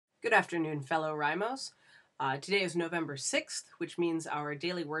Good afternoon, fellow Rhymos. Today is November 6th, which means our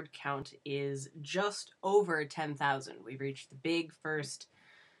daily word count is just over 10,000. We've reached the big first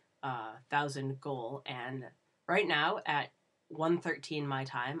 1,000 goal, and right now at 1:13 my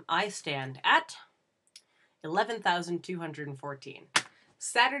time, I stand at 11,214.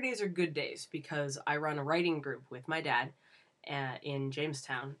 Saturdays are good days because I run a writing group with my dad in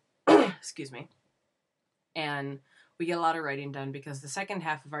Jamestown. Excuse me. And we get a lot of writing done because the second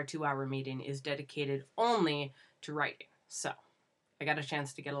half of our 2-hour meeting is dedicated only to writing. So I got a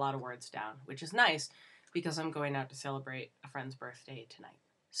chance to get a lot of words down, which is nice because I'm going out to celebrate a friend's birthday tonight.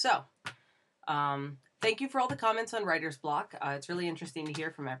 So thank you for all the comments on Writer's Block. It's really interesting to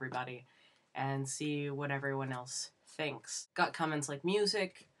hear from everybody and see what everyone else thinks. Got comments like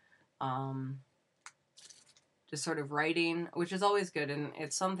music, just sort of writing, which is always good, and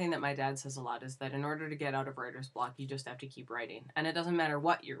it's something that my dad says a lot, is that in order to get out of writer's block, you just have to keep writing. And it doesn't matter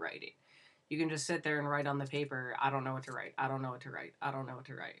what you're writing. You can just sit there and write on the paper, I don't know what to write, I don't know what to write, I don't know what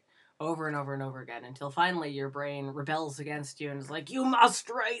to write, over and over and over again, until finally your brain rebels against you and is like, you must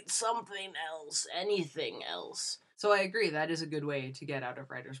write something else, anything else. So I agree, that is a good way to get out of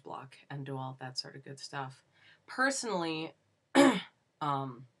writer's block and do all that sort of good stuff. Personally, I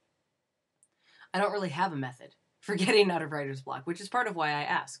don't really have a method for getting out of writer's block, which is part of why I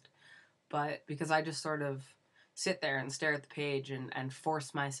asked. But because I just sort of sit there and stare at the page and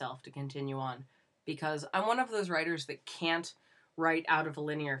force myself to continue on. Because I'm one of those writers that can't write out of a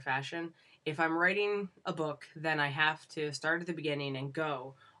linear fashion. If I'm writing a book, then I have to start at the beginning and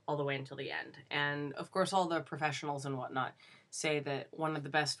go all the way until the end. And of course, all the professionals and whatnot say that one of the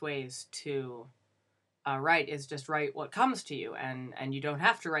best ways to write is just write what comes to you, and you don't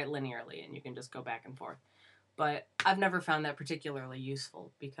have to write linearly, and you can just go back and forth. But I've never found that particularly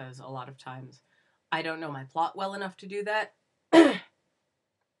useful because a lot of times I don't know my plot well enough to do that.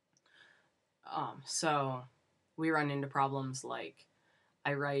 So we run into problems like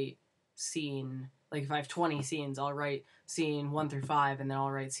I write scene, like if I have 20 scenes, I'll write scene 1 through 5 and then I'll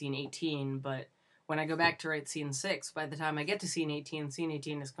write scene 18. But when I go back to write scene 6, by the time I get to scene 18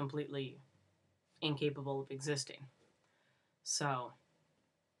 is completely incapable of existing. So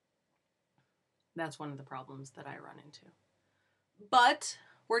that's one of the problems that I run into. But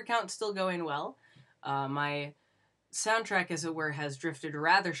word count's still going well. My soundtrack, as it were, has drifted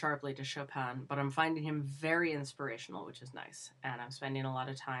rather sharply to Chopin, but I'm finding him very inspirational, which is nice. And I'm spending a lot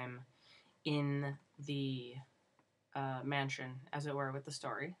of time in the mansion, as it were, with the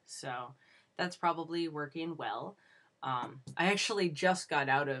story. So that's probably working well. I actually just got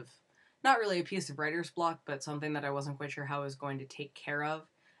out of, not really a piece of writer's block, but something that I wasn't quite sure how I was going to take care of.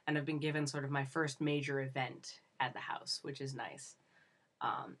 And I've been given sort of my first major event at the house, which is nice.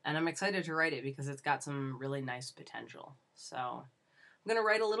 And I'm excited to write it because it's got some really nice potential. So I'm going to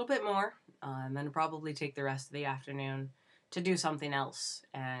write a little bit more and then probably take the rest of the afternoon to do something else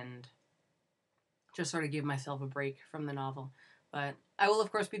and just sort of give myself a break from the novel. But I will,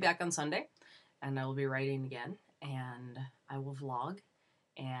 of course, be back on Sunday, and I will be writing again, and I will vlog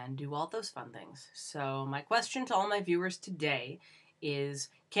and do all those fun things. So my question to all my viewers today is,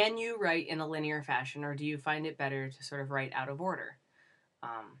 can you write in a linear fashion, or do you find it better to sort of write out of order?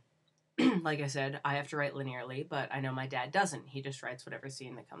 Like I said, I have to write linearly, but I know my dad doesn't. He just writes whatever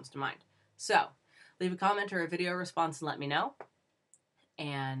scene that comes to mind. So leave a comment or a video response and let me know.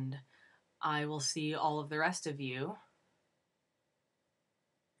 And I will see all of the rest of you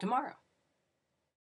tomorrow.